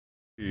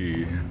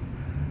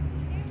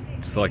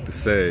Just like to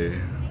say,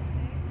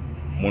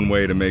 one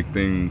way to make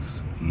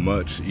things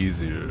much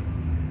easier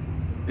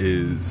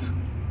is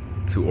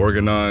to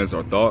organize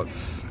our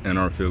thoughts and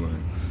our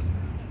feelings.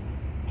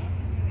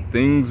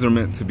 Things are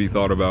meant to be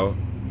thought about.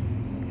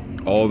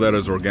 All that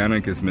is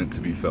organic is meant to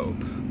be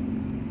felt.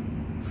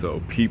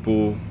 So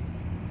people,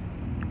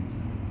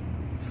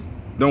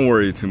 don't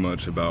worry too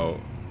much about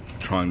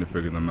trying to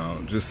figure them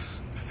out.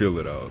 Just feel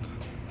it out.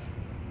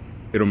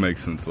 It'll make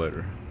sense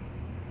later.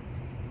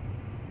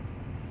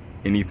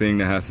 Anything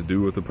that has to do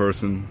with a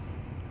person,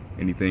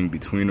 anything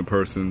between a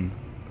person,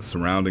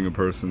 surrounding a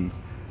person,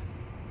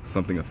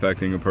 something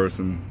affecting a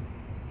person,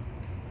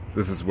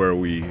 this is where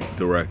we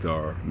direct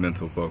our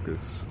mental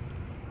focus.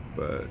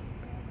 But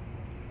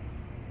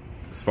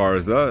as far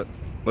as that,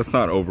 let's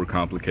not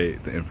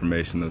overcomplicate the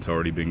information that's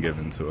already been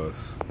given to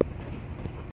us.